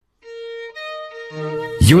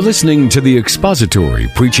You're listening to the expository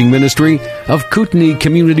preaching ministry of Kootenai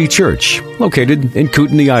Community Church, located in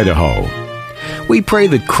Kootenai, Idaho. We pray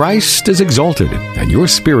that Christ is exalted and your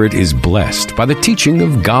spirit is blessed by the teaching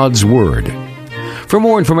of God's Word. For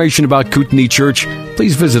more information about Kootenai Church,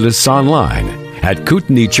 please visit us online at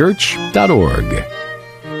kootenaichurch.org.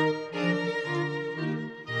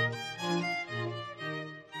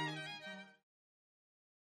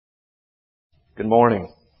 Good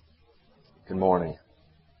morning. Good morning.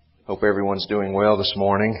 Hope everyone's doing well this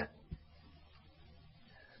morning.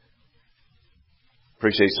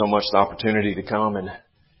 Appreciate so much the opportunity to come and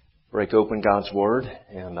break open God's Word.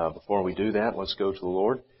 And before we do that, let's go to the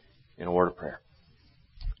Lord in a word of prayer.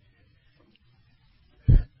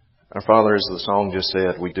 Our Father, as the song just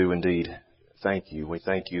said, we do indeed thank you. We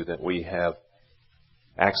thank you that we have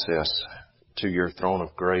access to your throne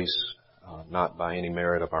of grace, not by any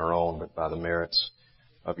merit of our own, but by the merits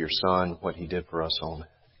of your Son, what He did for us on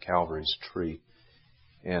Calvary's tree.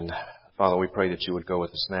 And Father, we pray that you would go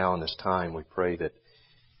with us now in this time. We pray that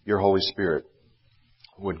your Holy Spirit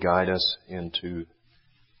would guide us into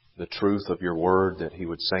the truth of your word, that He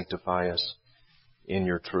would sanctify us in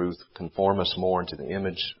your truth, conform us more into the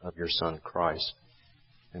image of your Son Christ,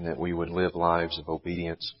 and that we would live lives of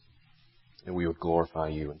obedience, and we would glorify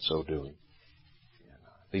you in so doing. And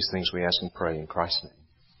these things we ask and pray in Christ's name.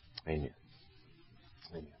 Amen.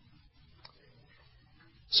 Amen.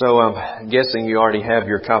 So I'm guessing you already have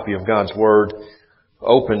your copy of God's Word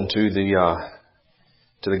open to the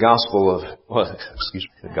Gospel of,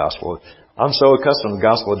 the Gospel. I'm so accustomed to the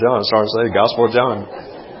Gospel of John, I'm starting to say the Gospel of John.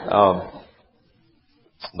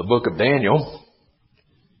 The book of Daniel.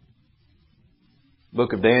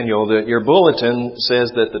 Book of Daniel. Your bulletin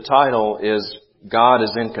says that the title is God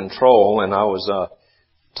is in Control, and I was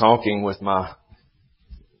talking with my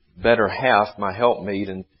better half, my helpmeet,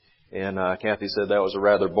 and Kathy said that was a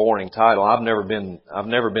rather boring title. I've never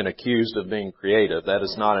been accused of being creative. That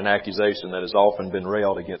is not an accusation that has often been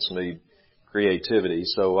railed against me, creativity.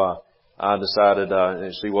 So I decided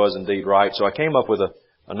she was indeed right. So I came up with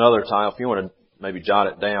another title. If you want to maybe jot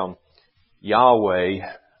it down, Yahweh,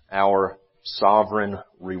 our sovereign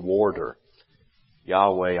rewarder.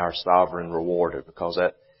 Yahweh, our sovereign rewarder, because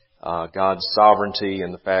that God's sovereignty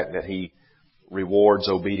and the fact that He rewards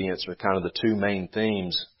obedience are kind of the two main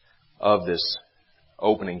themes of this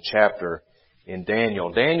opening chapter in Daniel.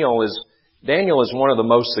 Daniel is one of the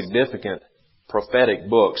most significant prophetic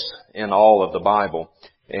books in all of the Bible.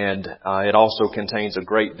 And it also contains a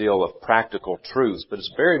great deal of practical truths, but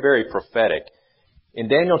it's very, very prophetic. In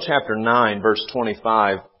Daniel chapter 9, verse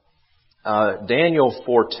 25, Daniel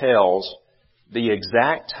foretells the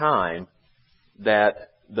exact time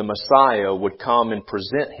that the Messiah would come and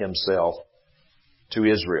present Himself to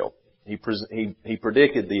Israel. He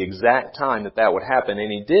predicted the exact time that would happen,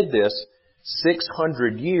 and He did this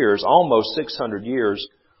 600 years, almost 600 years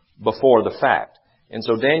before the fact. And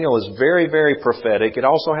so Daniel is very, very prophetic. It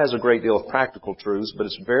also has a great deal of practical truths, but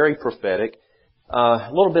it's very prophetic. A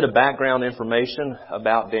little bit of background information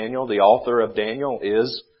about Daniel. The author of Daniel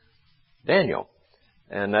is Daniel.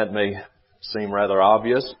 And that may seem rather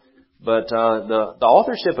obvious, but the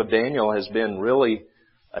authorship of Daniel has been really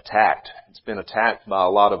attacked. It's been attacked by a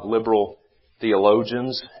lot of liberal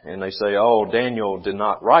theologians, and they say, oh, Daniel did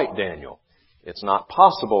not write Daniel. It's not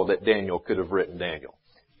possible that Daniel could have written Daniel.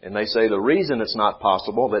 And they say the reason it's not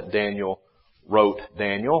possible that Daniel wrote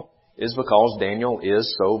Daniel is because Daniel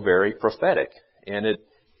is so very prophetic. And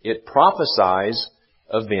it prophesies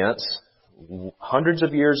events hundreds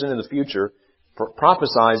of years into the future,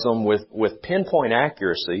 prophesies them with pinpoint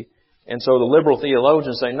accuracy. And so the liberal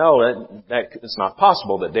theologians say, no, that it's not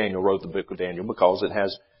possible that Daniel wrote the book of Daniel, because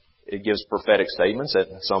it gives prophetic statements, that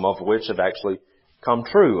some of which have actually come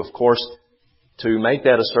true. Of course, to make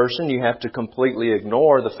that assertion, you have to completely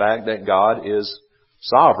ignore the fact that God is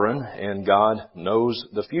sovereign and God knows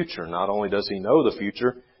the future. Not only does He know the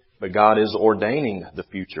future, but God is ordaining the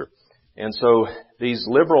future. And so these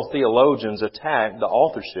liberal theologians attack the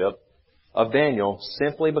authorship of Daniel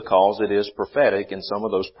simply because it is prophetic, and some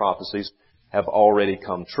of those prophecies have already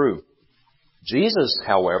come true. Jesus,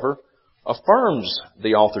 however, affirms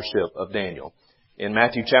the authorship of Daniel. In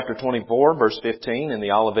Matthew chapter 24, verse 15, in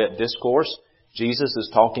the Olivet Discourse, Jesus is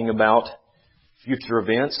talking about future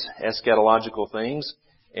events, eschatological things,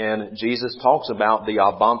 and Jesus talks about the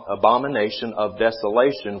abomination of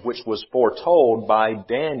desolation, which was foretold by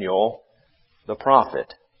Daniel the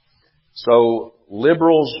prophet. So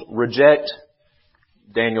liberals reject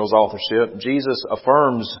Daniel's authorship. Jesus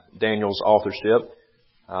affirms Daniel's authorship.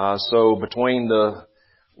 So between the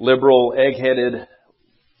liberal, egg-headed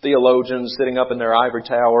theologians sitting up in their ivory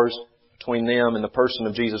towers between them and the person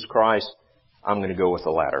of Jesus Christ, I'm going to go with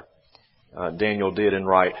the latter. Daniel did and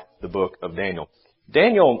write the book of Daniel.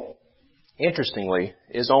 Daniel, interestingly,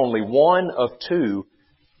 is only one of two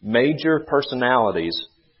major personalities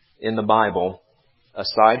in the Bible,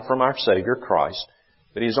 aside from our Savior Christ.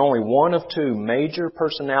 But he's only one of two major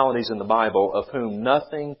personalities in the Bible of whom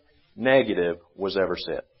nothing negative was ever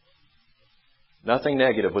said. Nothing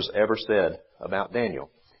negative was ever said about Daniel.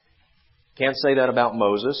 Can't say that about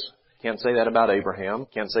Moses. Can't say that about Abraham.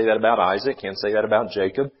 Can't say that about Isaac. Can't say that about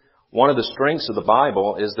Jacob. One of the strengths of the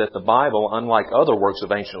Bible is that the Bible, unlike other works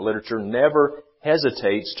of ancient literature, never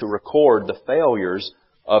hesitates to record the failures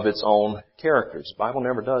of its own characters. The Bible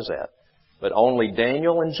never does that. But only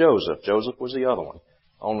Daniel and Joseph was the other one.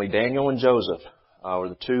 Only Daniel and Joseph were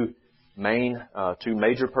the two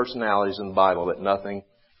major personalities in the Bible that nothing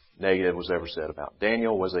negative was ever said about.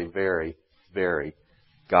 Daniel was a very, very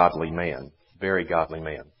godly man. Very godly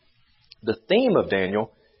man. The theme of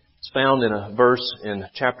Daniel is found in a verse in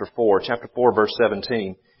chapter 4. Chapter 4, verse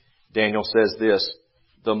 17. Daniel says this,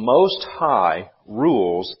 "The Most High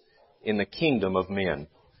rules in the kingdom of men."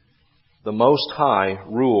 The Most High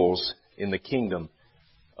rules in the kingdom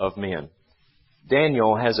of men.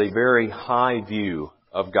 Daniel has a very high view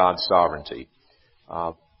of God's sovereignty.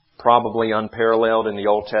 Probably unparalleled in the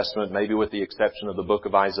Old Testament, maybe with the exception of the book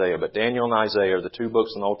of Isaiah. But Daniel and Isaiah are the two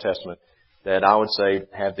books in the Old Testament that I would say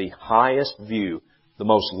have the highest view, the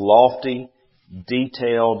most lofty,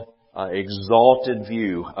 detailed, exalted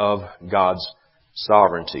view of God's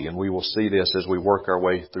sovereignty. And we will see this as we work our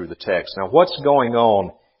way through the text. Now, what's going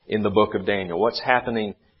on in the book of Daniel? What's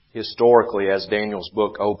happening historically as Daniel's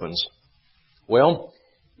book opens? Well,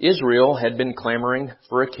 Israel had been clamoring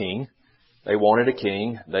for a king. They wanted a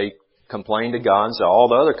king. They complained to God and said, all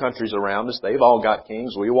the other countries around us, they've all got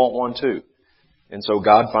kings. We want one too. And so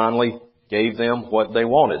God finally gave them what they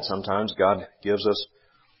wanted. Sometimes God gives us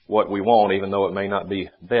what we want, even though it may not be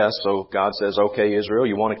best. So God says, okay, Israel,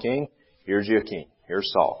 you want a king? Here's your king. Here's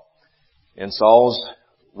Saul. And Saul's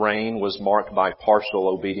reign was marked by partial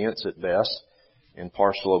obedience at best. And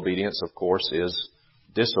partial obedience, of course, is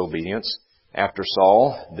disobedience. After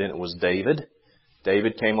Saul, then it was David.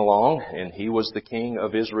 David came along, and he was the king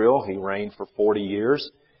of Israel. He reigned for 40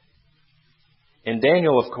 years. And David,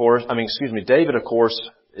 of course,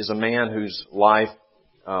 is a man whose life,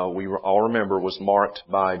 we all remember, was marked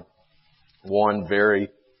by one very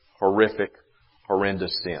horrific,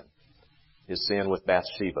 horrendous sin. His sin with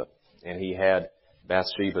Bathsheba. And he had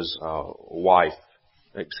Bathsheba's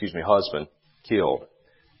husband killed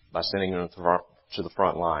by sending him to the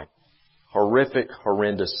front line. Horrific,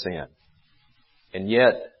 horrendous sin. And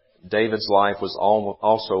yet, David's life was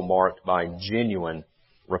also marked by genuine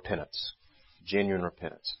repentance. Genuine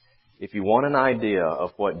repentance. If you want an idea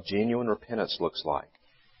of what genuine repentance looks like,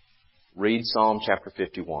 read Psalm chapter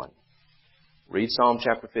 51. Read Psalm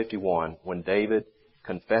chapter 51 when David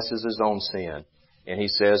confesses his own sin and he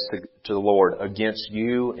says to the Lord, "Against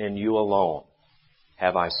you and you alone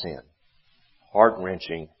have I sinned."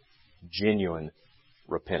 Heart-wrenching, genuine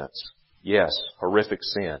repentance. Yes, horrific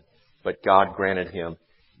sin, but God granted him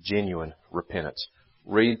genuine repentance.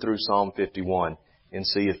 Read through Psalm 51 and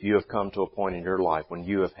see if you have come to a point in your life when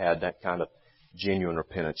you have had that kind of genuine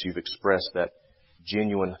repentance. You've expressed that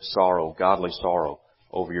genuine sorrow, godly sorrow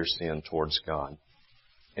over your sin towards God.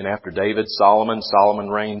 And after David, Solomon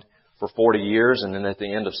reigned for 40 years, and then at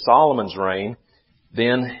the end of Solomon's reign,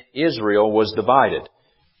 then Israel was divided.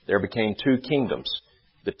 There became two kingdoms.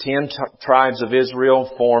 The 10 tribes of Israel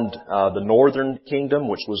formed the northern kingdom,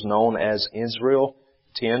 which was known as Israel.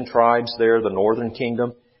 10 tribes there, the northern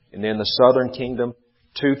kingdom. And then the southern kingdom,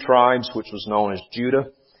 2 tribes, which was known as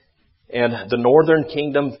Judah. And the northern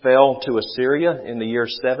kingdom fell to Assyria in the year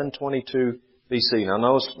 722 BC. Now, I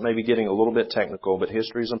know this may be getting a little bit technical, but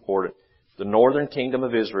history is important. The northern kingdom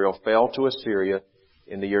of Israel fell to Assyria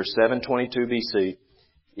in the year 722 BC.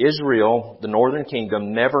 Israel, the northern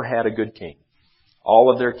kingdom, never had a good king.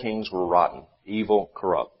 All of their kings were rotten, evil,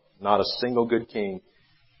 corrupt. Not a single good king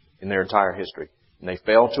in their entire history. And they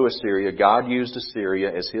fell to Assyria. God used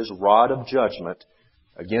Assyria as His rod of judgment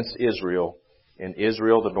against Israel. And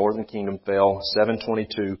Israel, the northern kingdom, fell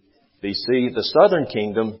 722 BC. The southern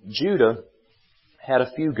kingdom, Judah, had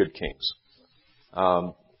a few good kings.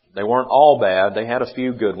 They weren't all bad. They had a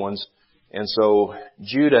few good ones. And so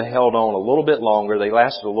Judah held on a little bit longer. They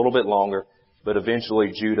lasted a little bit longer. But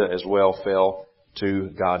eventually Judah as well fell to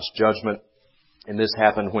God's judgment. And this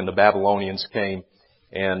happened when the Babylonians came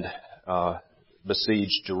and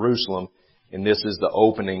besieged Jerusalem. And this is the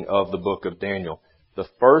opening of the book of Daniel. The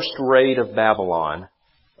first raid of Babylon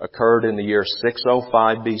occurred in the year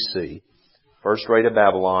 605 BC. first raid of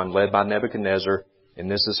Babylon, led by Nebuchadnezzar, and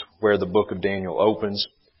this is where the book of Daniel opens.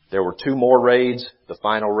 There were 2 more raids, the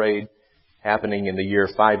final raid happening in the year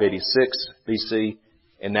 586 BC,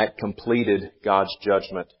 and that completed God's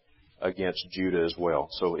judgment against Judah as well.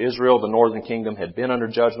 So Israel, the northern kingdom, had been under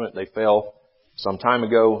judgment. They fell some time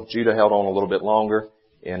ago. Judah held on a little bit longer.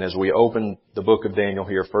 And as we open the book of Daniel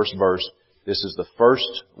here, first verse, this is the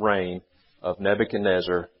first reign of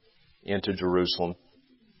Nebuchadnezzar into Jerusalem.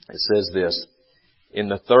 It says this, "In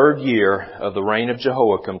the 3rd year of the reign of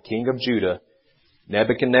Jehoiakim, king of Judah,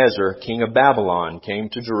 Nebuchadnezzar, king of Babylon, came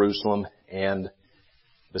to Jerusalem and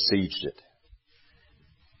besieged it."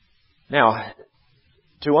 Now,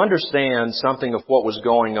 to understand something of what was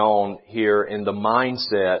going on here in the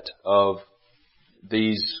mindset of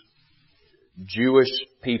these Jewish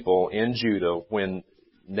people in Judah when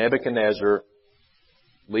Nebuchadnezzar,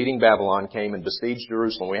 leading Babylon, came and besieged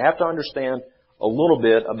Jerusalem, we have to understand a little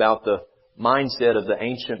bit about the mindset of the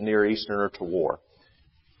ancient Near Easterner to war.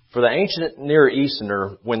 For the ancient Near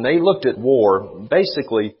Easterner, when they looked at war,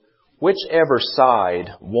 basically, whichever side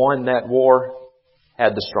won that war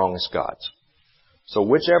had the strongest gods. So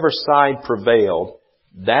whichever side prevailed,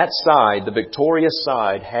 that side, the victorious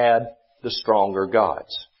side, had the stronger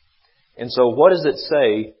gods. And so what does it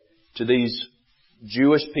say to these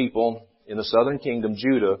Jewish people in the southern kingdom,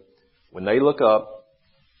 Judah, when they look up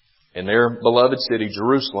and their beloved city,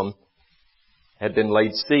 Jerusalem, had been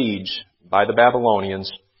laid siege by the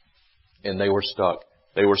Babylonians and they were stuck.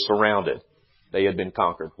 They were surrounded. They had been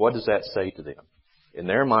conquered. What does that say to them? In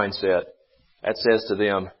their mindset, that says to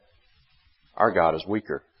them, our God is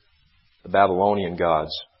weaker. The Babylonian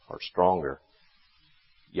gods are stronger.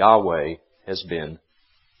 Yahweh has been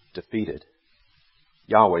defeated.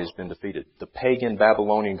 Yahweh has been defeated. The pagan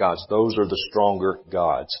Babylonian gods, those are the stronger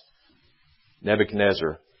gods.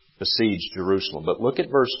 Nebuchadnezzar besieged Jerusalem. But look at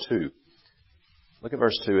verse 2. Look at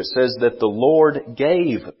verse 2. It says that the Lord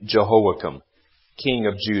gave Jehoiakim, king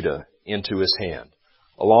of Judah, into his hand,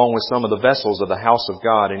 along with some of the vessels of the house of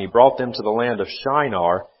God, and he brought them to the land of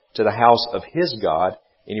Shinar, to the house of his God,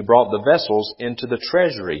 and he brought the vessels into the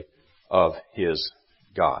treasury of his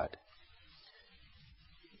God.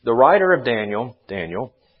 The writer of Daniel,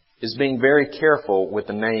 is being very careful with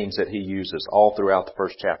the names that he uses all throughout the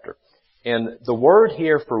first chapter. And the word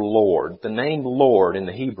here for Lord, the name Lord in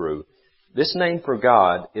the Hebrew, this name for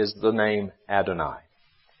God is the name Adonai.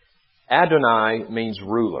 Adonai means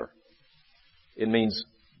ruler. It means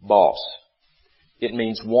boss. It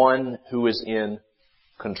means one who is in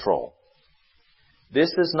control.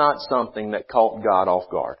 This is not something that caught God off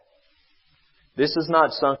guard. This is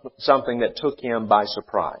not something that took him by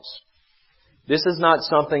surprise. This is not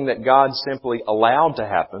something that God simply allowed to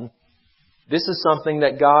happen. This is something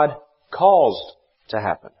that God caused to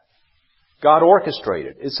happen. God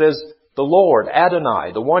orchestrated. It says, the Lord,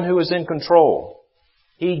 Adonai, the one who is in control,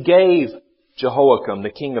 he gave Jehoiakim, the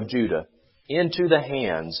king of Judah, into the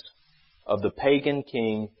hands of the pagan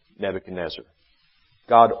king Nebuchadnezzar.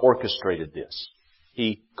 God orchestrated this.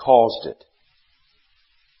 He caused it.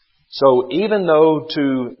 So even though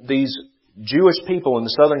to these Jewish people in the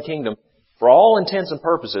southern kingdom, for all intents and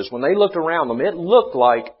purposes, when they looked around them, it looked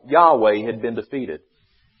like Yahweh had been defeated.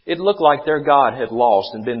 It looked like their God had lost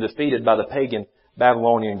and been defeated by the pagan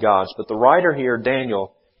Babylonian gods. But the writer here,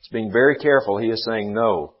 Daniel, is being very careful. He is saying,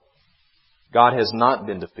 no, God has not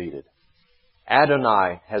been defeated.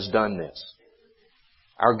 Adonai has done this.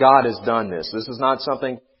 Our God has done this. This is not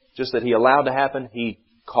something just that He allowed to happen. He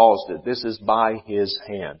caused it. This is by His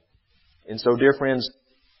hand. And so, dear friends,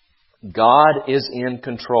 God is in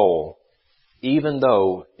control, even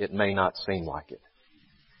though it may not seem like it.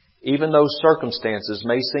 Even though circumstances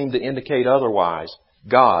may seem to indicate otherwise,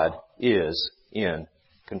 God is in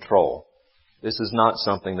control. This is not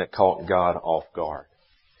something that caught God off guard.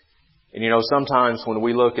 And you know, sometimes when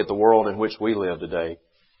we look at the world in which we live today,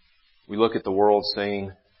 we look at the world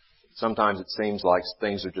scene, sometimes it seems like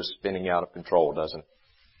things are just spinning out of control, doesn't it?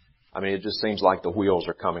 I mean, it just seems like the wheels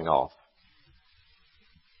are coming off.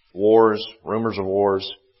 Wars, rumors of wars.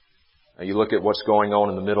 You look at what's going on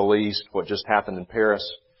in the Middle East, what just happened in Paris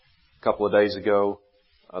a couple of days ago.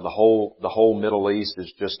 The whole Middle East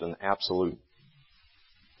is just an absolute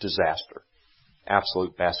disaster.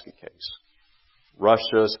 Absolute basket case.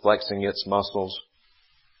 Russia is flexing its muscles.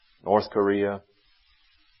 North Korea.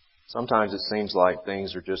 Sometimes it seems like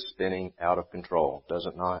things are just spinning out of control, does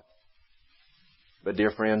it not? But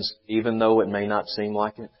dear friends, even though it may not seem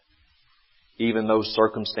like it, even though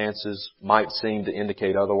circumstances might seem to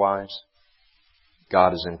indicate otherwise,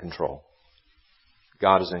 God is in control.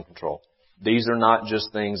 God is in control. These are not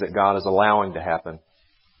just things that God is allowing to happen.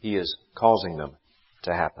 He is causing them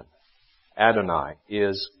to happen. Adonai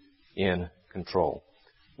is in control.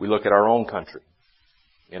 We look at our own country.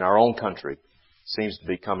 In our own country, seems to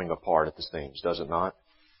be coming apart at the seams, does it not?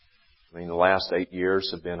 I mean, the last 8 years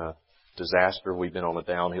have been a disaster. We've been on a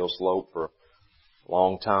downhill slope for a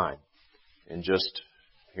long time. And just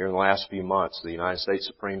here in the last few months, the United States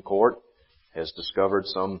Supreme Court has discovered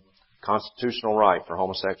some constitutional right for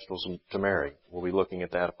homosexuals to marry. We'll be looking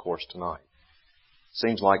at that, of course, tonight.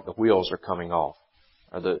 Seems like the wheels are coming off.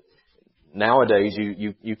 Nowadays,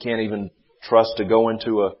 you can't even trust to go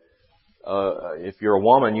into if you're a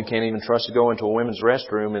woman, you can't even trust to go into a women's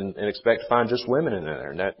restroom and expect to find just women in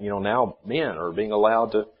there. And that, now men are being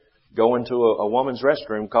allowed to go into a woman's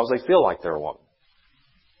restroom because they feel like they're a woman.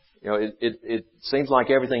 It seems like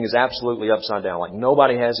everything is absolutely upside down, like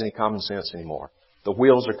nobody has any common sense anymore. The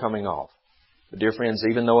wheels are coming off. But dear friends,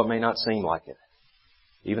 even though it may not seem like it,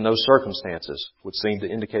 even those circumstances would seem to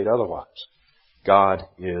indicate otherwise, God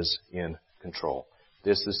is in control.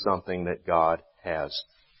 This is something that God has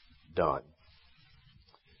done.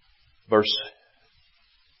 Verse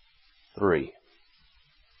 3.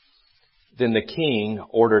 Then the king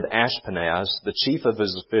ordered Ashpenaz, the chief of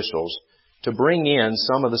his officials, to bring in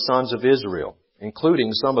some of the sons of Israel,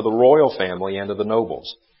 including some of the royal family and of the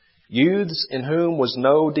nobles, youths in whom was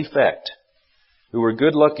no defect, who were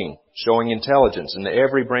good-looking, showing intelligence in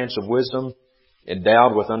every branch of wisdom,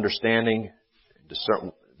 endowed with understanding,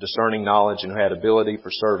 discerning knowledge, and who had ability for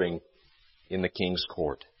serving in the king's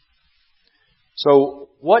court. So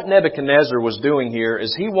what Nebuchadnezzar was doing here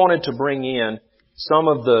is he wanted to bring in some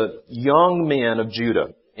of the young men of Judah,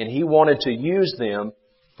 and he wanted to use them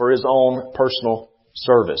for his own personal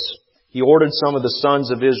service. He ordered some of the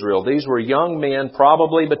sons of Israel. These were young men,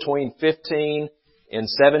 probably between 15 and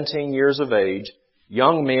 17 years of age,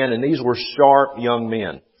 young men, and these were sharp young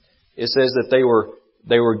men. It says that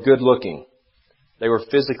they were good looking. They were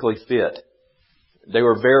physically fit. They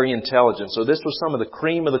were very intelligent. So this was some of the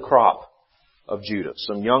cream of the crop of Judah.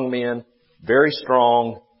 Some young men, very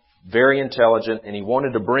strong, very intelligent, and he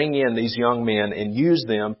wanted to bring in these young men and use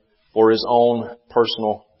them for his own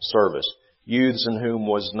personal service. Youths in whom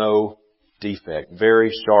was no defect.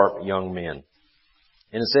 Very sharp young men.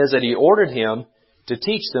 And it says that he ordered him to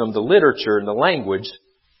teach them the literature and the language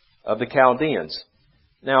of the Chaldeans.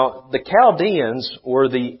 Now, the Chaldeans were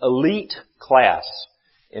the elite class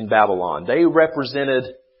in Babylon. They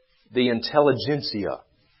represented the intelligentsia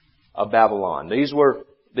of Babylon. These were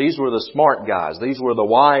the smart guys. These were the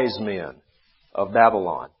wise men of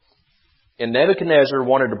Babylon. And Nebuchadnezzar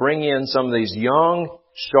wanted to bring in some of these young,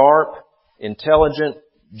 sharp, intelligent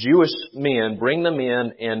Jewish men, bring them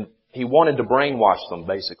in, and he wanted to brainwash them,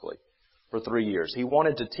 basically, for 3 years. He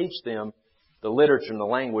wanted to teach them the literature and the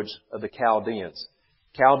language of the Chaldeans.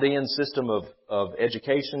 Chaldean system of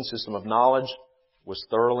education, system of knowledge, was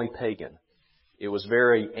thoroughly pagan. It was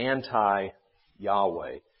very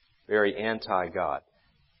anti-Yahweh, very anti-God.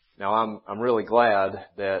 Now, I'm really glad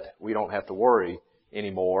that we don't have to worry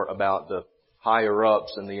anymore about the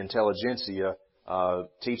higher-ups and the intelligentsia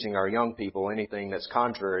teaching our young people anything that's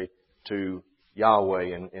contrary to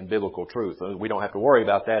Yahweh and biblical truth. We don't have to worry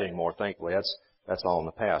about that anymore, thankfully. That's all in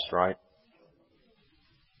the past, right?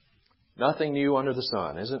 Nothing new under the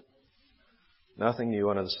sun, is it? Nothing new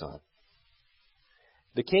under the sun.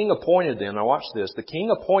 The king appointed them, now watch this, the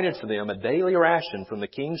king appointed for them a daily ration from the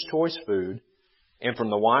king's choice food and from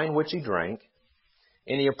the wine which he drank,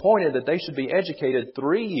 and he appointed that they should be educated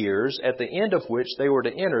 3 years, at the end of which they were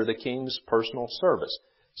to enter the king's personal service.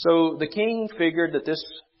 So the king figured that this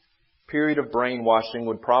period of brainwashing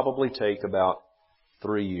would probably take about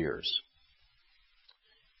 3 years.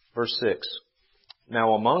 Verse 6.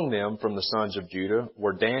 Now among them from the sons of Judah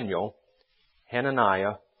were Daniel,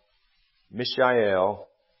 Hananiah, Mishael,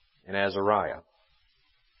 and Azariah.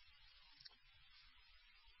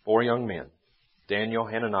 4 young men. Daniel,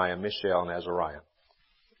 Hananiah, Mishael, and Azariah.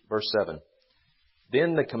 Verse 7.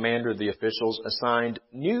 Then the commander of the officials assigned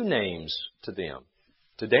new names to them.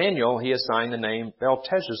 To Daniel he assigned the name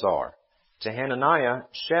Belteshazzar. To Hananiah,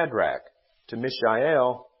 Shadrach. To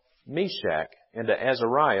Mishael, Meshach. And to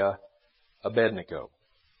Azariah, Abednego.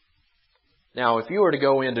 Now, if you were to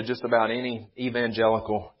go into just about any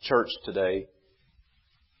evangelical church today,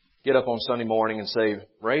 get up on Sunday morning and say,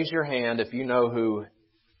 raise your hand if you know who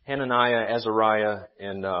Hananiah, Azariah,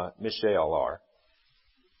 and Mishael are.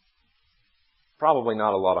 Probably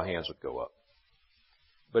not a lot of hands would go up.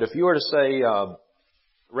 But if you were to say,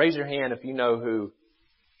 raise your hand if you know who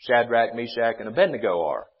Shadrach, Meshach, and Abednego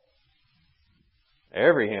are,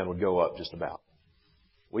 every hand would go up just about.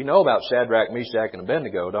 We know about Shadrach, Meshach, and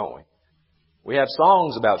Abednego, don't we? We have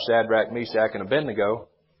songs about Shadrach, Meshach, and Abednego.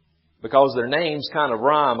 because their names kind of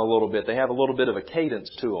rhyme a little bit. They have a little bit of a cadence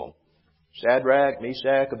to them. Shadrach,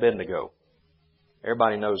 Meshach, Abednego.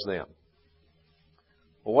 Everybody knows them.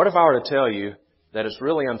 Well, what if I were to tell you that it's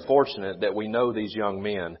really unfortunate that we know these young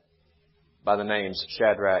men by the names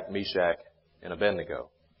Shadrach, Meshach, and Abednego?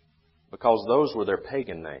 Because those were their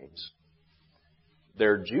pagan names.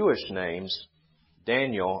 Their Jewish names,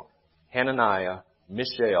 Daniel, Hananiah,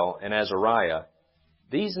 Mishael, and Azariah,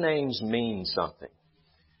 these names mean something.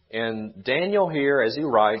 And Daniel here, as he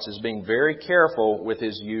writes, is being very careful with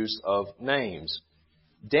his use of names.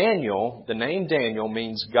 Daniel, the name Daniel,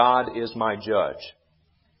 means God is my judge.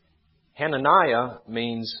 Hananiah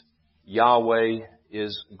means Yahweh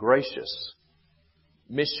is gracious.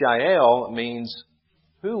 Mishael means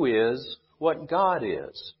who is what God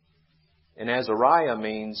is. And Azariah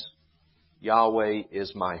means Yahweh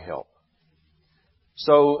is my help.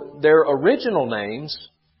 So their original names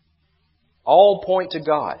all point to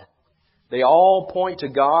God. They all point to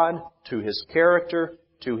God, to His character,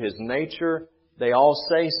 to His nature. They all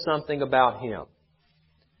say something about Him.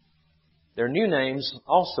 Their new names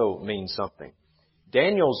also mean something.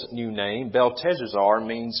 Daniel's new name, Belteshazzar,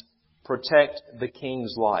 means protect the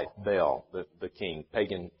king's life. Bel, the king,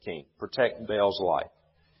 pagan king. Protect Bel's life.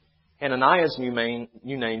 Hananiah's new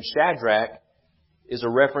name, Shadrach, is a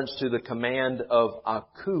reference to the command of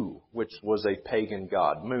Aku, which was a pagan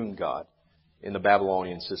god, moon god, in the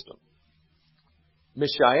Babylonian system.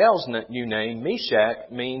 Mishael's new name, Meshach,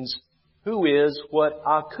 means who is what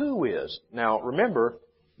Aku is. Now remember,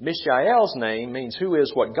 Mishael's name means who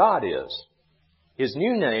is what God is. His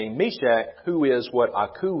new name, Meshach, who is what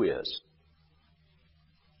Aku is.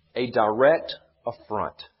 A direct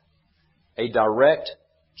affront. A direct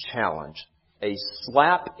challenge. A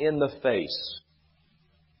slap in the face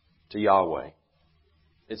to Yahweh.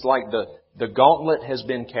 It's like the gauntlet has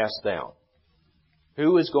been cast down.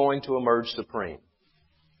 Who is going to emerge supreme?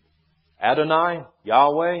 Adonai,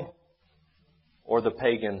 Yahweh, or the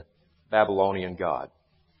pagan Babylonian god?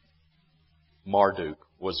 Marduk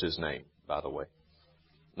was his name, by the way.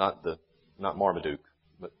 Not Marmaduke,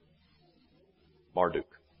 but Marduk.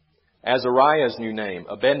 Azariah's new name,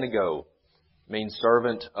 Abednego, means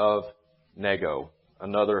servant of Nego,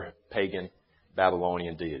 another pagan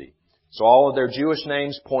Babylonian deity. So all of their Jewish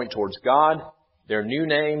names point towards God. Their new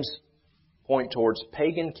names point towards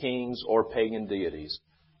pagan kings or pagan deities.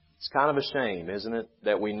 It's kind of a shame, isn't it,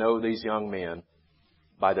 that we know these young men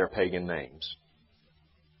by their pagan names.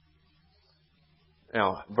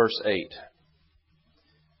 Now, verse 8.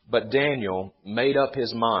 But Daniel made up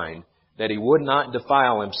his mind that he would not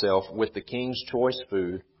defile himself with the king's choice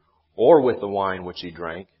food or with the wine which he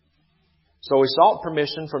drank. So he sought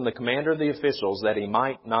permission from the commander of the officials that he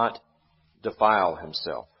might not defile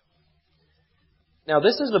himself. Now,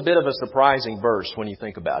 this is a bit of a surprising verse when you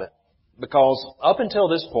think about it, because up until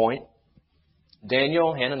this point,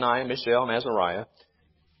 Daniel, Hananiah, Mishael, and Azariah,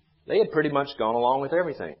 they had pretty much gone along with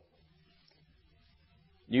everything.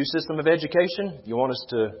 New system of education, you want us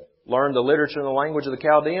to learn the literature and the language of the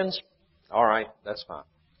Chaldeans? All right, that's fine.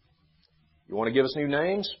 You want to give us new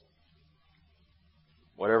names?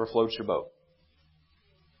 Whatever floats your boat.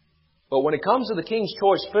 But when it comes to the king's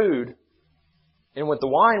choice food, and with the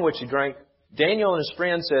wine which he drank, Daniel and his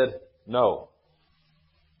friend said, no,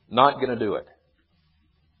 not going to do it.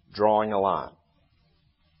 Drawing a line.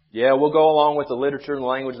 Yeah, we'll go along with the literature and the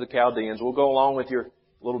language of the Chaldeans. We'll go along with your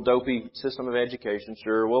little dopey system of education.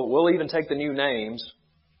 Sure, we'll even take the new names.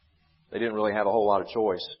 They didn't really have a whole lot of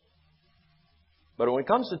choice. But when it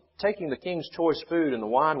comes to taking the king's choice food and the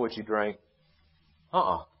wine which he drank,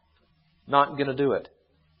 not going to do it.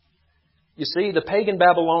 You see, the pagan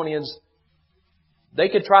Babylonians, they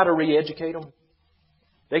could try to re-educate them.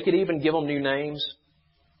 They could even give them new names.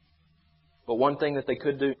 But one thing that they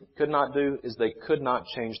could not do is they could not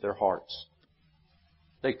change their hearts.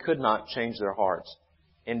 They could not change their hearts.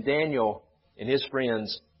 And Daniel and his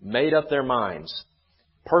friends made up their minds,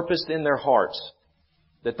 purposed in their hearts,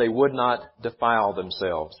 that they would not defile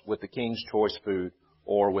themselves with the king's choice food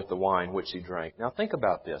or with the wine which he drank. Now think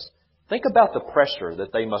about this. Think about the pressure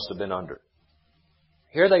that they must have been under.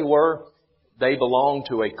 Here they were. They belonged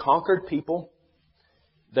to a conquered people.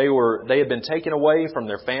 They had been taken away from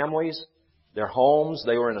their families, their homes.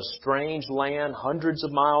 They were in a strange land, hundreds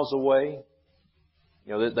of miles away.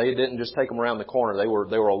 You know, they didn't just take them around the corner. They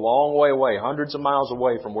were a long way away, hundreds of miles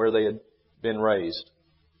away from where they had been raised.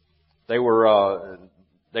 They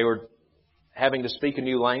were having to speak a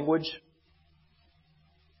new language,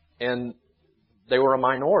 and they were a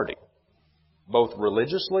minority, both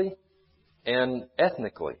religiously and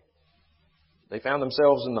ethnically. They found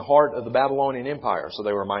themselves in the heart of the Babylonian Empire, so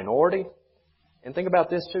they were a minority, And think about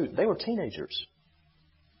this too. They were teenagers.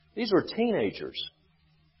 These were teenagers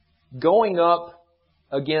going up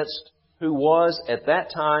against who was at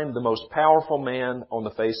that time the most powerful man on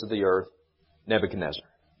the face of the earth, Nebuchadnezzar.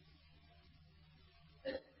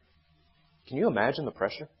 Can you imagine the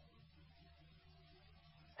pressure?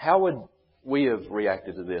 How would we have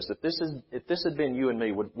reacted to this? If this had been you and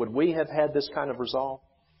me, would we have had this kind of resolve?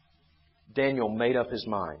 Daniel made up his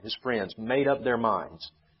mind. His friends made up their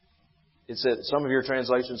minds. It said, some of your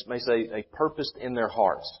translations may say they purposed in their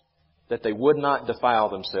hearts that they would not defile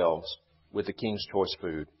themselves with the king's choice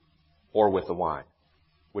food or with the wine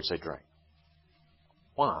which they drank.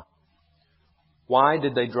 Why? Why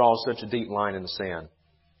did they draw such a deep line in the sand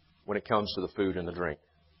when it comes to the food and the drink?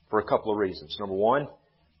 For a couple of reasons. Number one,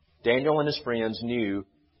 Daniel and his friends knew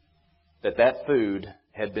that that food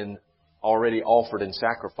had been already offered in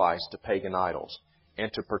sacrifice to pagan idols.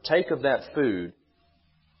 And to partake of that food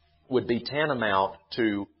would be tantamount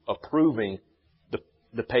to approving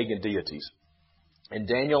the pagan deities. And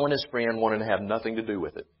Daniel and his friend wanted to have nothing to do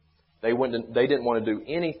with it. They didn't want to do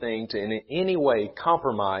anything to in any way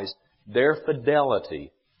compromise their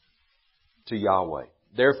fidelity to Yahweh,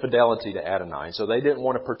 their fidelity to Adonai. So they didn't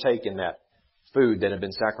want to partake in that food that had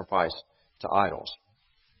been sacrificed to idols.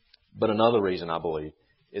 But another reason, I believe,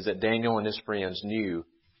 is that Daniel and his friends knew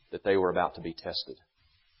that they were about to be tested.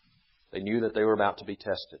 They knew that they were about to be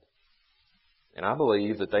tested. And I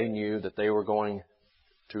believe that they knew that they were going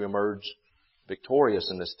to emerge victorious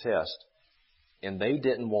in this test. And they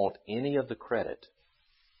didn't want any of the credit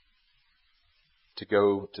to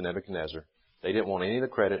go to Nebuchadnezzar. They didn't want any of the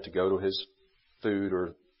credit to go to his food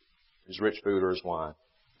or his rich food or his wine.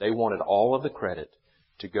 They wanted all of the credit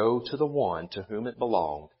to go to the one to whom it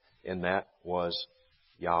belonged, and that was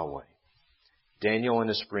Yahweh. Daniel and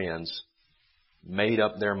his friends made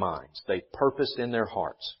up their minds. They purposed in their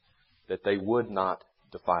hearts that they would not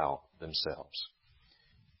defile themselves.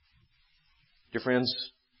 Dear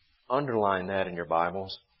friends, underline that in your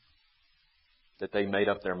Bibles, that they made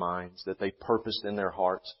up their minds, that they purposed in their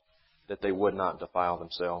hearts that they would not defile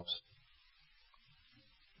themselves.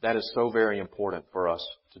 That is so very important for us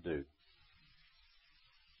to do.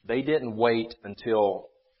 They didn't wait until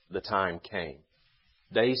the time came.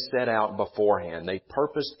 They set out beforehand. They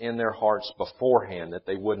purposed in their hearts beforehand that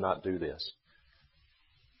they would not do this.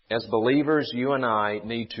 As believers, you and I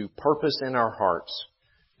need to purpose in our hearts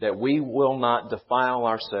that we will not defile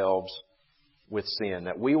ourselves with sin,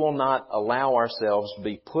 that we will not allow ourselves to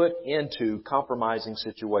be put into compromising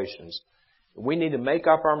situations. We need to make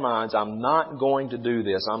up our minds, I'm not going to do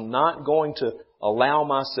this. I'm not going to allow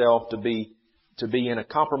myself to be in a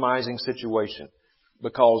compromising situation.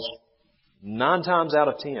 Because 9 times out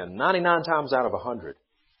of 10, 99 times out of 100,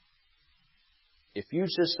 if you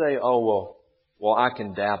just say, oh, well, I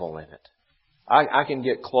can dabble in it. I can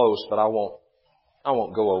get close, but I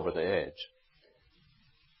won't go over the edge.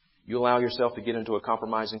 You allow yourself to get into a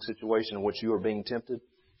compromising situation in which you are being tempted,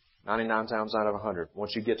 99 times out of 100.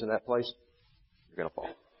 Once you get to that place, you're going to fall.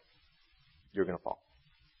 You're going to fall.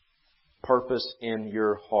 Purpose in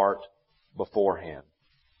your heart beforehand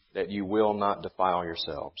that you will not defile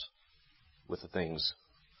yourselves with the things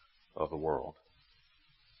of the world.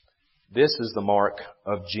 This is the mark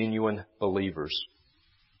of genuine believers.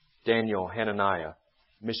 Daniel, Hananiah,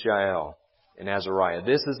 Mishael, and Azariah.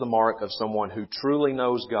 This is the mark of someone who truly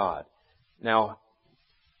knows God. Now,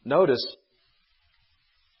 notice,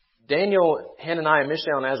 Daniel, Hananiah,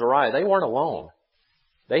 Mishael, and Azariah, they weren't alone.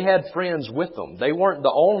 They had friends with them. They weren't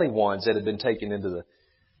the only ones that had been taken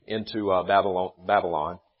into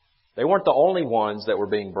Babylon. They weren't the only ones that were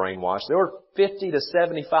being brainwashed. There were 50 to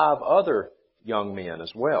 75 other young men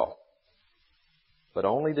as well. But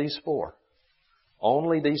only these four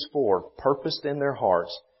purposed in their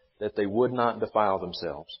hearts that they would not defile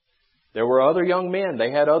themselves. There were other young men.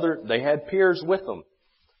 They had peers with them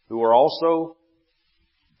who were also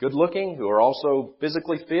good looking, who were also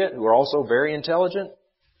physically fit, who were also very intelligent.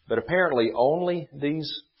 But apparently only these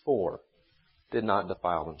four did not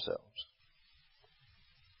defile themselves.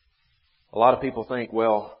 A lot of people think,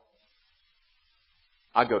 well,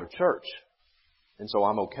 I go to church, and so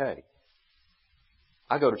I'm okay.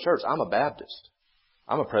 I go to church. I'm a Baptist.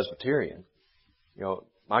 I'm a Presbyterian.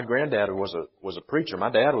 My granddad was a preacher. My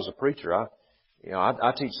dad was a preacher. I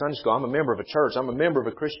teach Sunday school. I'm a member of a church. I'm a member of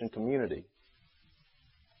a Christian community.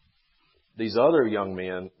 These other young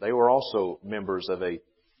men, they were also members of a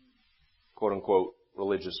quote-unquote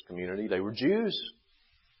religious community. They were Jews.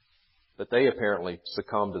 But they apparently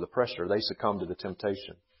succumbed to the pressure. They succumbed to the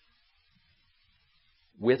temptation.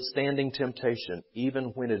 Withstanding temptation,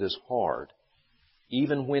 even when it is hard,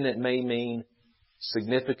 even when it may mean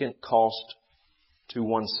significant cost to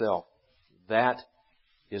oneself. That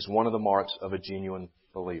is one of the marks of a genuine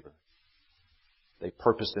believer. They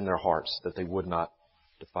purposed in their hearts that they would not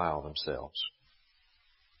defile themselves.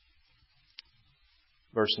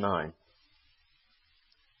 Verse 9.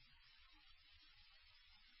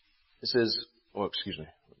 It says,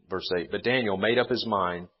 verse 8. But Daniel made up his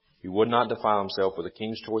mind he would not defile himself with the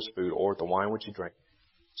king's choice food or with the wine which he drank.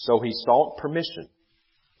 So he sought permission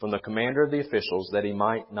from the commander of the officials that he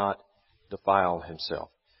might not defile himself.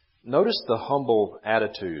 Notice the humble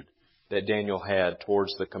attitude that Daniel had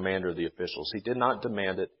towards the commander of the officials. He did not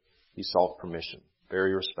demand it. He sought permission.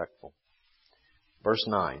 Very respectful. Verse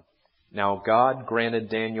 9. Now God granted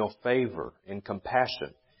Daniel favor and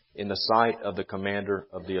compassion in the sight of the commander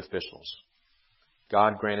of the officials.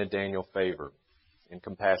 God granted Daniel favor and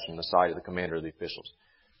compassion in the sight of the commander of the officials.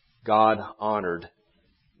 God honored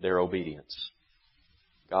their obedience.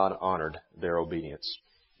 God honored their obedience.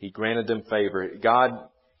 He granted them favor.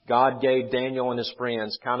 God gave Daniel and his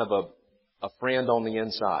friends kind of a friend on the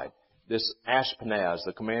inside. This Ashpenaz,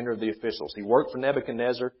 the commander of the officials. He worked for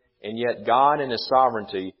Nebuchadnezzar, and yet God in His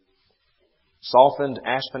sovereignty softened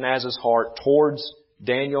Ashpenaz's heart towards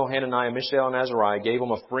Daniel, Hananiah, Mishael, and Azariah, gave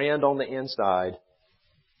him a friend on the inside.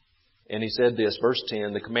 And he said this, verse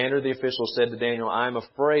 10, the commander of the officials said to Daniel, I am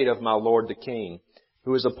afraid of my lord the king,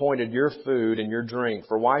 who has appointed your food and your drink.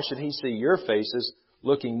 For why should he see your faces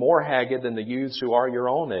looking more haggard than the youths who are your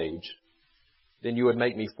own age? Then you would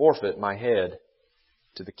make me forfeit my head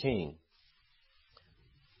to the king.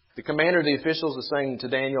 The commander of the officials is saying to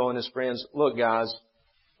Daniel and his friends, look guys,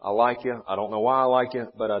 I like you. I don't know why I like you,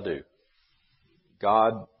 but I do.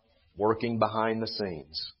 God working behind the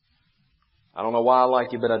scenes. I don't know why I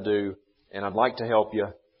like you, but I do. And I'd like to help you.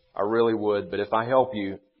 I really would. But if I help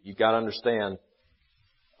you, you've got to understand,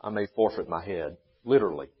 I may forfeit my head.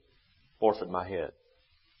 Literally, forfeit my head.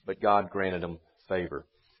 But God granted them favor.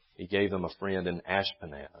 He gave them a friend in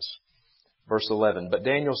Ashpenaz. Verse 11, but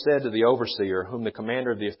Daniel said to the overseer, whom the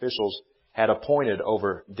commander of the officials had appointed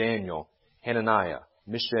over Daniel, Hananiah,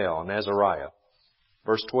 Mishael, and Azariah.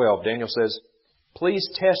 Verse 12, Daniel says, please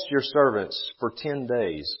test your servants for 10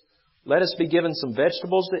 days. Let us be given some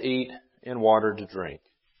vegetables to eat and water to drink.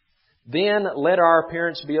 Then let our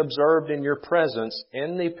appearance be observed in your presence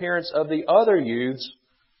and the appearance of the other youths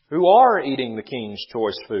who are eating the king's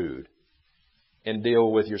choice food, and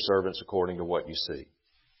deal with your servants according to what you see.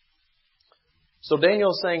 So Daniel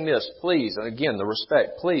is saying this, please, and again, the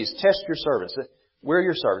respect, please test your servants. We're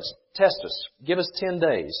your servants. Test us. Give us 10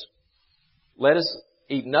 days. Let us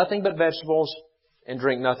eat nothing but vegetables and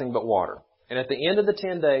drink nothing but water. And at the end of the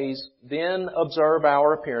 10 days, then observe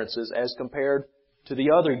our appearances as compared to the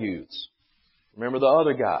other youths. Remember the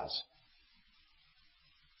other guys.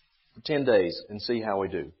 For 10 days and see how we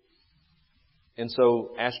do. And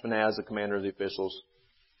so Ashpenaz, the commander of the officials,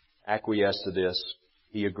 acquiesced to this.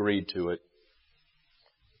 He agreed to it.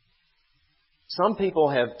 Some people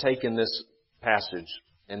have taken this passage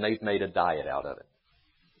and they've made a diet out of it.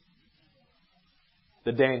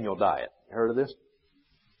 The Daniel diet. You heard of this?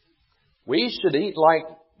 We should eat like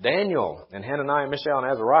Daniel and Hananiah, Mishael, and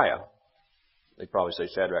Azariah. They'd probably say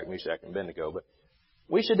Shadrach, Meshach, and Abednego, but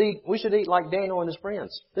we should eat like Daniel and his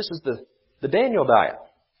friends. This is the Daniel diet.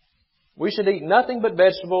 We should eat nothing but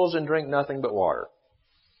vegetables and drink nothing but water.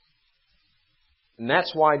 And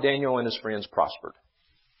that's why Daniel and his friends prospered.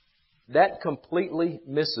 That completely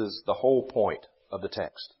misses the whole point of the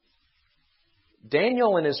text.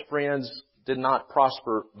 Daniel and his friends did not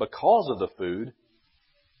prosper because of the food.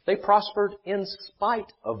 They prospered in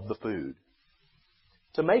spite of the food.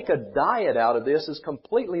 To make a diet out of this is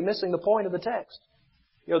completely missing the point of the text.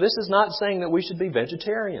 You know, this is not saying that we should be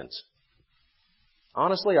vegetarians.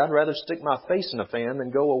 Honestly, I'd rather stick my face in a fan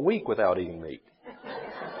than go a week without eating meat.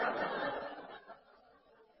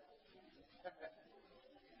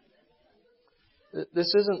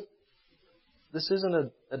 This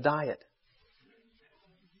isn't a diet.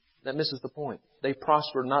 That misses the point. They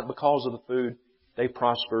prospered not because of the food. They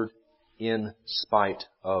prospered in spite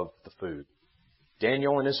of the food.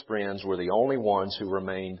 Daniel and his friends were the only ones who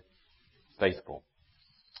remained faithful.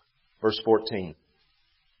 Verse 14.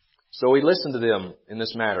 So he listened to them in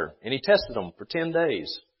this matter, and he tested them for 10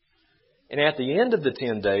 days. And at the end of the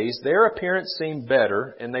 10 days, their appearance seemed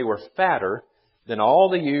better, and they were fatter than all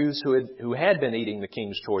the youths who had been eating the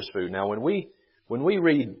king's choice food. Now, when we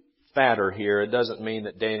read fatter here, it doesn't mean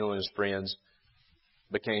that Daniel and his friends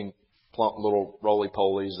became plump little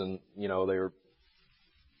roly-polies and, they were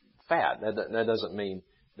fat. That doesn't mean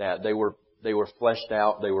that. They were fleshed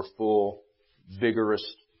out. They were full, vigorous,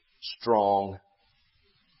 strong.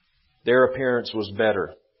 Their appearance was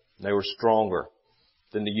better. They were stronger.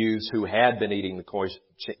 than the youths who had been eating the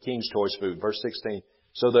king's choice food. Verse 16.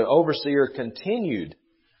 So the overseer continued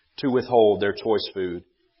to withhold their choice food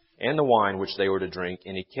and the wine which they were to drink,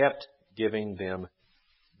 and he kept giving them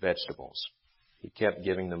vegetables. He kept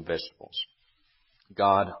giving them vegetables.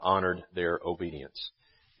 God honored their obedience.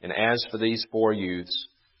 And as for these 4 youths,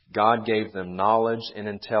 God gave them knowledge and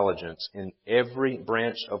intelligence in every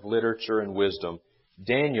branch of literature and wisdom.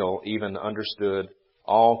 Daniel even understood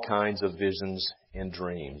all kinds of visions and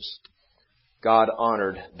dreams. God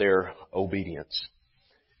honored their obedience.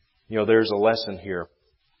 You know, there's a lesson here.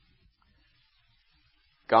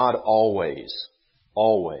 God always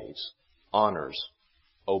honors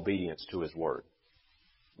obedience to His Word.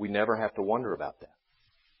 We never have to wonder about that.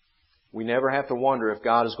 We never have to wonder if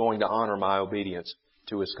God is going to honor my obedience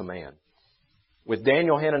to His command. With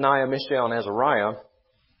Daniel, Hananiah, Mishael, and Azariah,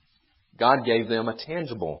 God gave them a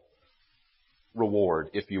tangible reward,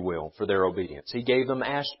 if you will, for their obedience. He gave them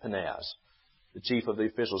Ashpenaz, the chief of the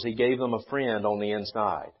officials. He gave them a friend on the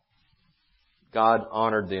inside. God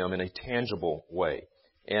honored them in a tangible way.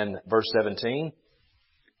 And verse 17,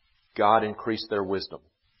 God increased their wisdom.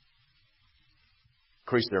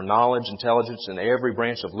 Increased their knowledge, intelligence in every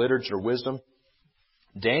branch of literature, wisdom.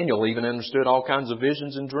 Daniel even understood all kinds of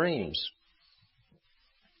visions and dreams.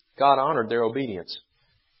 God honored their obedience.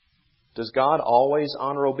 Does God always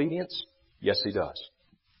honor obedience? Yes, He does.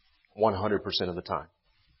 100% of the time.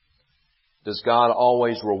 Does God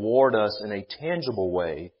always reward us in a tangible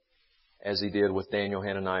way as He did with Daniel,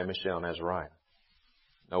 Hananiah, Mishael, and Azariah?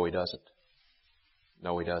 No, He doesn't.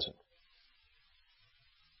 No, He doesn't.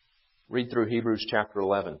 Read through Hebrews chapter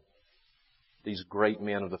 11. These great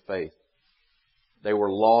men of the faith. They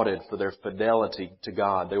were lauded for their fidelity to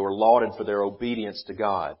God. They were lauded for their obedience to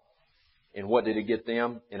God. And what did it get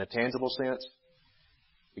them in a tangible sense?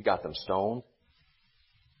 It got them stoned.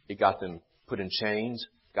 It got them put in chains.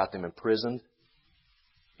 Got them imprisoned.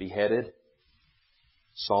 Beheaded.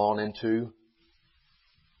 Sawn in two.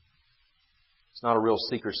 It's not a real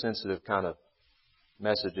seeker-sensitive kind of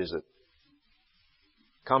message, is it?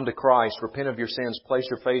 Come to Christ, repent of your sins, place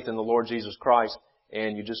your faith in the Lord Jesus Christ,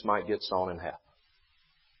 and you just might get sawn in half.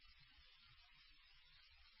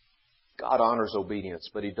 God honors obedience,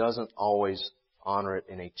 but He doesn't always honor it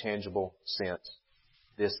in a tangible sense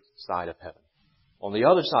this side of heaven. On the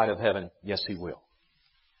other side of heaven, yes, He will.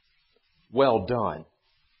 Well done,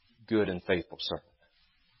 good and faithful servant.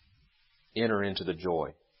 Enter into the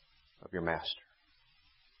joy of your master.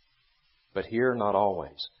 But here, not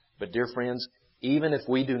always. But dear friends, even if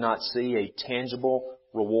we do not see a tangible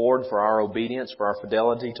reward for our obedience, for our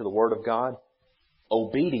fidelity to the Word of God,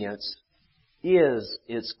 obedience is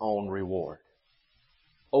its own reward.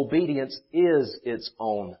 Obedience is its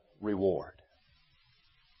own reward.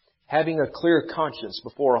 Having a clear conscience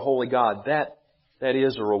before a holy God, that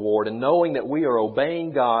is a reward. And knowing that we are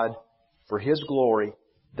obeying God for His glory,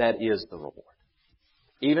 that is the reward.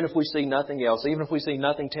 Even if we see nothing else, even if we see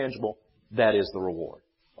nothing tangible, that is the reward.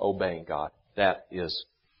 Obeying God. That is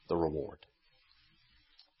the reward.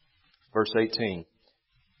 Verse 18.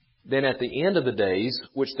 Then at the end of the days,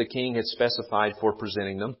 which the king had specified for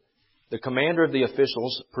presenting them, the commander of the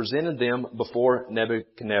officials presented them before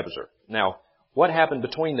Nebuchadnezzar. Now, what happened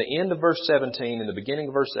between the end of verse 17 and the beginning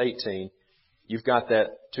of verse 18? You've got that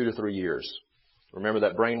 2 to 3 years. Remember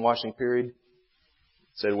that brainwashing period? It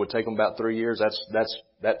said it would take them about 3 years.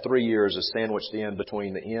 That 3 years is sandwiched in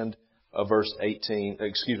between the end of verse 18,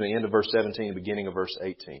 end of verse 17 and beginning of verse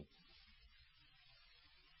 18.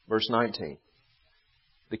 Verse 19.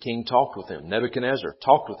 The king talked with him. Nebuchadnezzar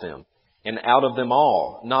talked with him. And out of them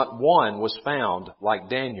all, not one was found like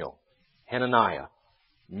Daniel, Hananiah,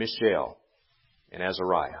 Mishael, and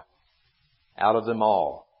Azariah. Out of them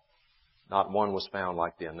all, not one was found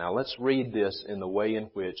like them. Now let's read this in the way in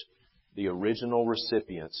which the original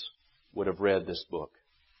recipients would have read this book.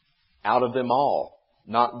 Out of them all,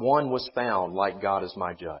 not one was found like God is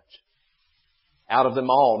my judge. Out of them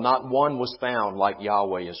all, not one was found like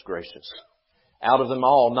Yahweh is gracious. Out of them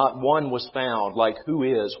all, not one was found like who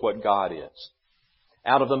is what God is.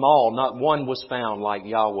 Out of them all, not one was found like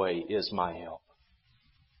Yahweh is my help.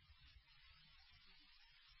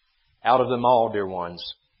 Out of them all, dear ones,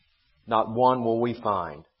 not one will we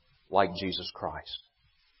find like Jesus Christ.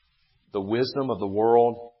 The wisdom of the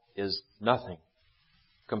world is nothing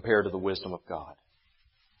compared to the wisdom of God.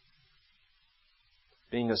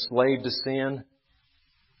 Being a slave to sin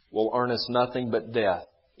will earn us nothing but death,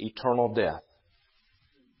 eternal death.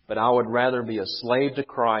 But I would rather be a slave to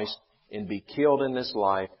Christ and be killed in this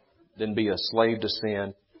life than be a slave to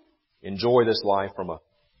sin, enjoy this life from a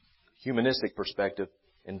humanistic perspective,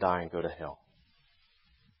 and die and go to hell.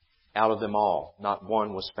 Out of them all, not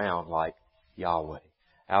one was found like Yahweh.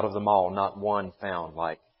 Out of them all, not one found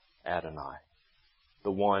like Adonai,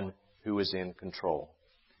 the one who is in control.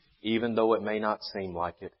 Even though it may not seem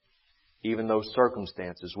like it, even though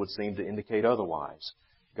circumstances would seem to indicate otherwise,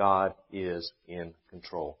 God is in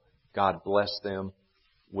control. God blessed them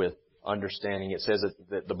with understanding. It says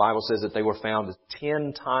that the Bible says that they were found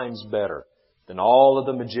 10 times better than all of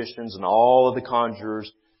the magicians and all of the conjurers,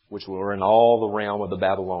 which were in all the realm of the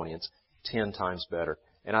Babylonians. 10 times better.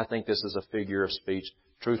 And I think this is a figure of speech.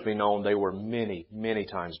 Truth be known, they were many, many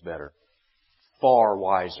times better. Far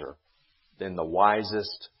wiser than the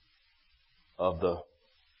wisest of the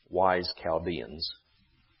wise Chaldeans.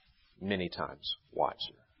 Many times wiser.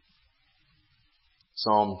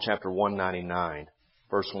 Psalm chapter 199,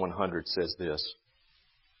 verse 100 says this.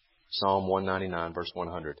 Psalm 199, verse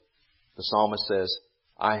 100. The psalmist says,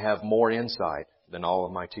 I have more insight than all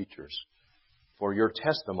of my teachers, for your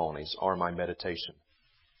testimonies are my meditation.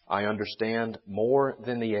 I understand more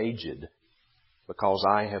than the aged, because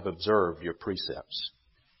I have observed your precepts.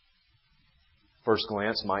 First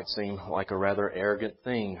glance might seem like a rather arrogant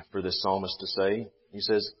thing for this psalmist to say. He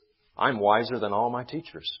says, I'm wiser than all my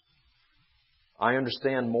teachers. I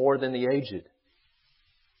understand more than the aged.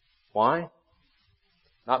 Why?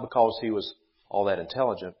 Not because he was all that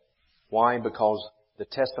intelligent. Why? Because the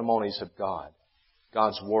testimonies of God,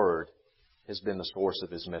 God's Word, has been the source of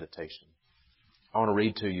his meditation. I want to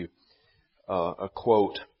read to you a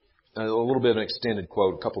quote, a little bit of an extended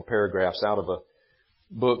quote, a couple of paragraphs out of a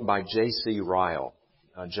book by J.C. Ryle,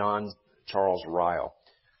 John Charles Ryle.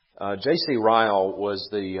 J.C. Ryle was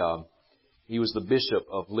he was the bishop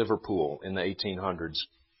of Liverpool in the 1800s.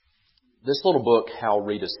 This little book, How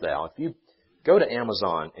Readest Thou? If you go to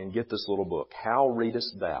Amazon and get this little book, How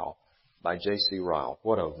Readest Thou? By J.C. Ryle.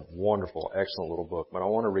 What a wonderful, excellent little book. But I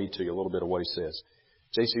want to read to you a little bit of what he says.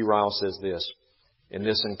 J.C. Ryle says this, and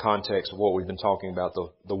this in context of what we've been talking about,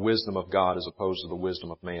 the wisdom of God as opposed to the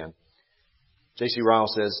wisdom of man. J.C. Ryle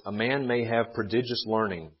says, a man may have prodigious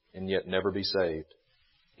learning and yet never be saved.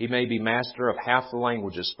 He may be master of half the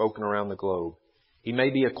languages spoken around the globe. He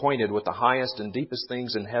may be acquainted with the highest and deepest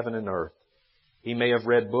things in heaven and earth. He may have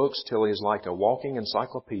read books till he is like a walking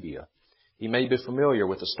encyclopedia. He may be familiar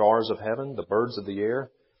with the stars of heaven, the birds of the air,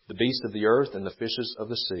 the beasts of the earth, and the fishes of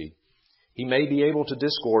the sea. He may be able to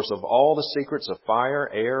discourse of all the secrets of fire,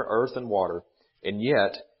 air, earth, and water, and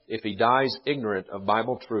yet, if he dies ignorant of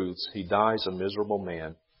Bible truths, he dies a miserable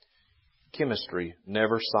man. Chemistry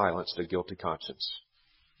never silenced a guilty conscience.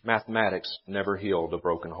 Mathematics never healed a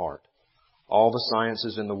broken heart. All the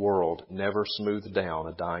sciences in the world never smoothed down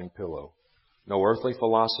a dying pillow. No earthly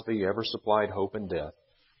philosophy ever supplied hope in death.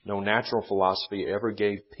 No natural philosophy ever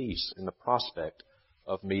gave peace in the prospect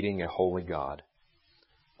of meeting a holy God.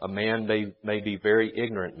 A man may be very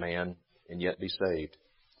ignorant man and yet be saved.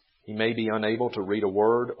 He may be unable to read a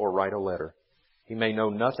word or write a letter. He may know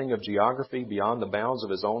nothing of geography beyond the bounds of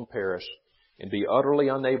his own parish and be utterly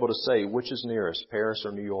unable to say which is nearest, Paris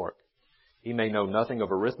or New York. He may know nothing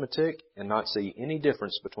of arithmetic and not see any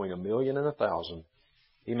difference between 1,000,000 and 1,000.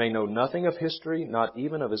 He may know nothing of history, not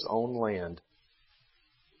even of his own land.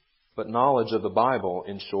 But knowledge of the Bible,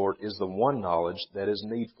 in short, is the one knowledge that is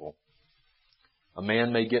needful. A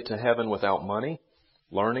man may get to heaven without money,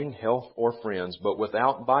 learning, health, or friends, but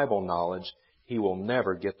without Bible knowledge, he will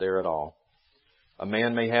never get there at all. A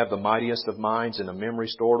man may have the mightiest of minds and a memory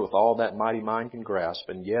stored with all that mighty mind can grasp,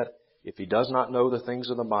 and yet, if he does not know the things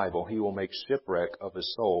of the Bible, he will make shipwreck of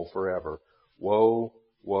his soul forever. Woe,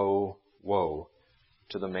 woe, woe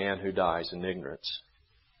to the man who dies in ignorance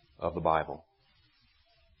of the Bible.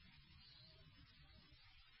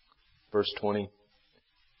 Verse 20,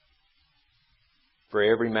 for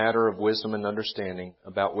every matter of wisdom and understanding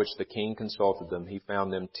about which the king consulted them, he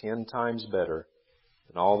found them 10 times better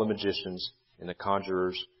than all the magicians and the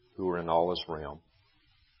conjurers who were in all his realm.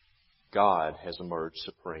 God has emerged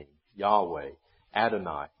supreme. Yahweh,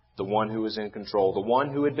 Adonai, the one who is in control, the one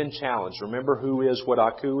who had been challenged. Remember who is what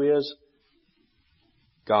Aku is?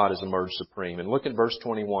 God has emerged supreme. And look at verse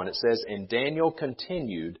 21. It says, and Daniel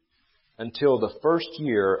continued until the first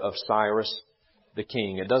year of Cyrus the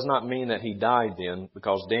king. It does not mean that he died then,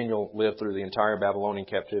 because Daniel lived through the entire Babylonian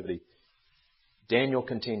captivity. Daniel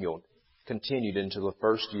continued into the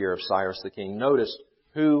first year of Cyrus the king. Notice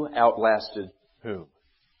who outlasted whom.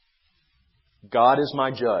 God is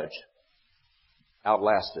my judge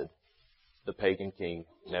outlasted the pagan king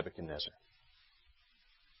Nebuchadnezzar.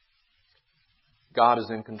 God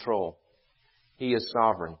is in control. He is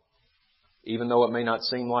sovereign. Even though it may not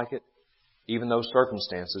seem like it, even though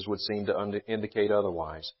circumstances would seem to indicate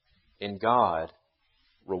otherwise. And God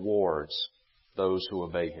rewards those who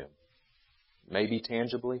obey Him. Maybe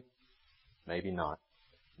tangibly, maybe not.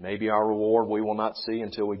 Maybe our reward we will not see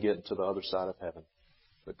until we get to the other side of heaven.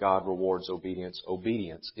 But God rewards obedience.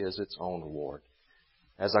 Obedience is its own reward.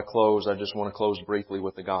 As I close, I just want to close briefly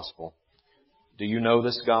with the gospel. Do you know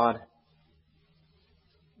this God?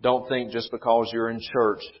 Don't think just because you're in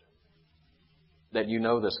church that you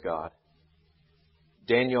know this God.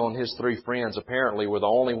 Daniel and his 3 friends apparently were the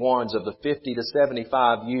only ones of the 50 to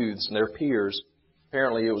 75 youths and their peers.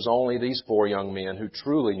 Apparently it was only these 4 young men who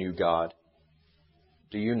truly knew God.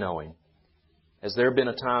 Do you know Him? Has there been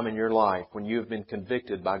a time in your life when you have been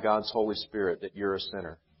convicted by God's Holy Spirit that you're a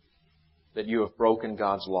sinner? That you have broken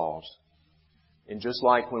God's laws? And just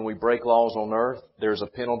like when we break laws on earth, there's a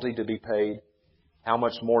penalty to be paid. How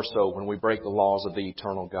much more so when we break the laws of the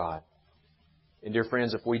eternal God? And dear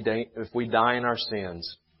friends, if we die in our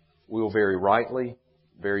sins, we will very rightly,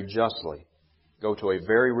 very justly go to a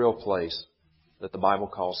very real place that the Bible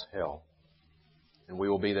calls hell. And we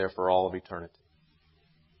will be there for all of eternity.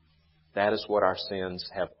 That is what our sins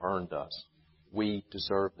have earned us. We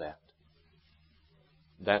deserve that.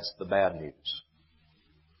 That's the bad news.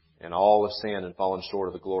 And all have sinned and fallen short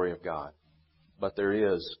of the glory of God. But there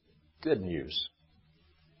is good news.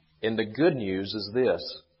 And the good news is this,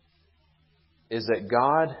 is that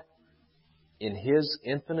God, in His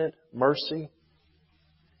infinite mercy,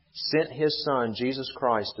 sent His Son, Jesus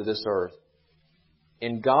Christ, to this earth.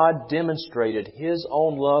 And God demonstrated His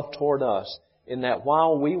own love toward us in that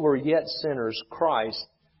while we were yet sinners, Christ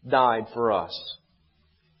died for us.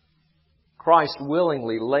 Christ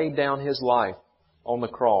willingly laid down His life on the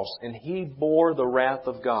cross, and He bore the wrath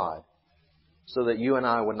of God so that you and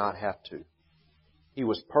I would not have to. He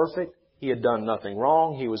was perfect. He had done nothing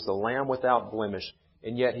wrong. He was the Lamb without blemish.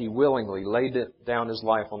 And yet He willingly laid down His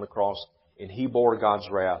life on the cross, and He bore God's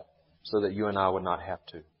wrath so that you and I would not have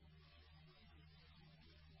to.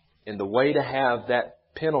 And the way to have that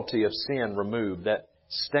penalty of sin removed, that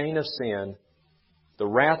stain of sin, the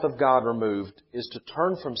wrath of God removed, is to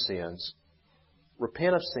turn from sins,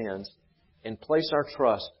 repent of sins, and place our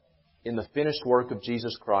trust in the finished work of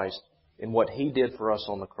Jesus Christ, in what He did for us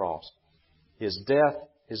on the cross. His death,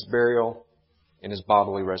 His burial, and His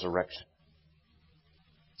bodily resurrection.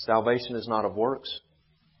 Salvation is not of works.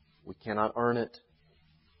 We cannot earn it.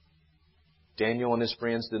 Daniel and his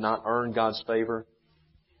friends did not earn God's favor.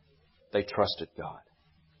 They trusted God.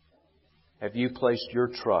 Have you placed your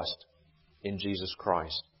trust in Jesus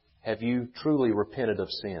Christ? Have you truly repented of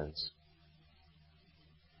sins?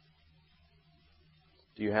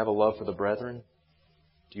 Do you have a love for the brethren?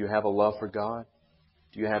 Do you have a love for God?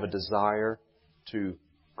 Do you have a desire to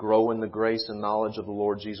grow in the grace and knowledge of the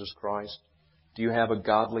Lord Jesus Christ? Do you have a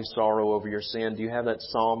godly sorrow over your sin? Do you have that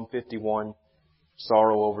Psalm 51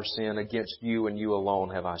 sorrow over sin? Against you and you alone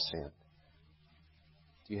have I sinned.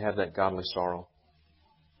 Do you have that godly sorrow?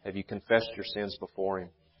 Have you confessed your sins before Him?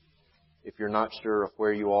 If you're not sure of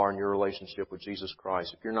where you are in your relationship with Jesus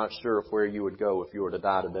Christ, if you're not sure of where you would go if you were to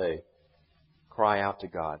die today, cry out to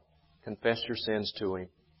God. Confess your sins to Him.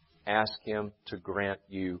 Ask Him to grant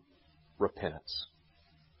you repentance.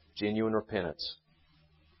 Genuine repentance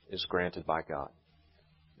is granted by God.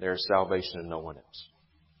 There is salvation in no one else.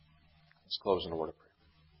 Let's close in a word of prayer.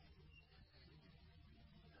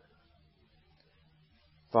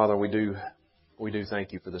 Father, we do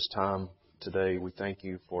thank You for this time today. We thank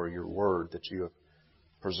You for Your Word that You have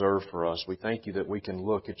preserved for us. We thank You that we can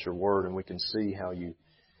look at Your Word and we can see how You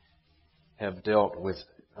have dealt with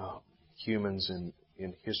humans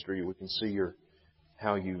in history. We can see Your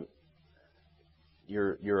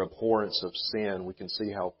abhorrence of sin. We can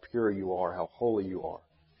see how pure You are, how holy You are.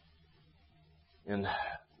 And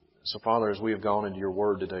so, Father, as we have gone into Your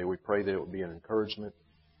Word today, we pray that it would be an encouragement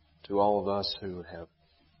to all of us who have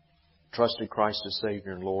trusted Christ as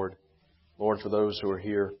Savior and Lord. Lord, for those who are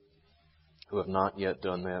here who have not yet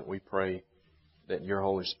done that, we pray that Your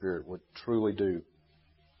Holy Spirit would truly do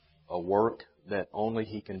a work that only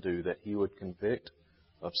He can do, that He would convict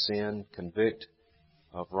of sin, convict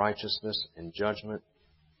of righteousness and judgment,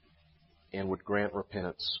 and would grant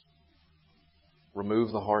repentance.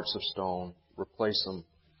 Remove the hearts of stone, replace them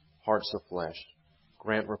hearts of flesh.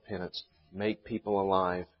 Grant repentance. Make people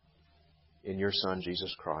alive in Your Son,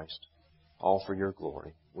 Jesus Christ. All for Your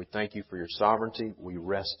glory. We thank You for Your sovereignty. We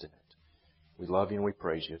rest in it. We love You and we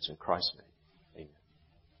praise You. It's in Christ's name.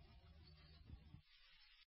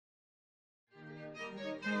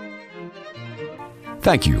 Amen.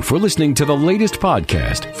 Thank you for listening to the latest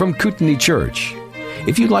podcast from Kootenai Church.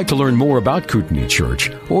 If you'd like to learn more about Kootenai Church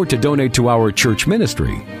or to donate to our church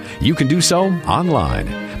ministry, you can do so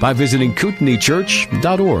online by visiting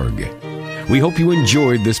kootenaichurch.org. We hope you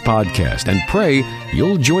enjoyed this podcast and pray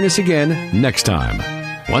you'll join us again next time.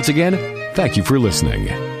 Once again, thank you for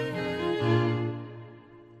listening.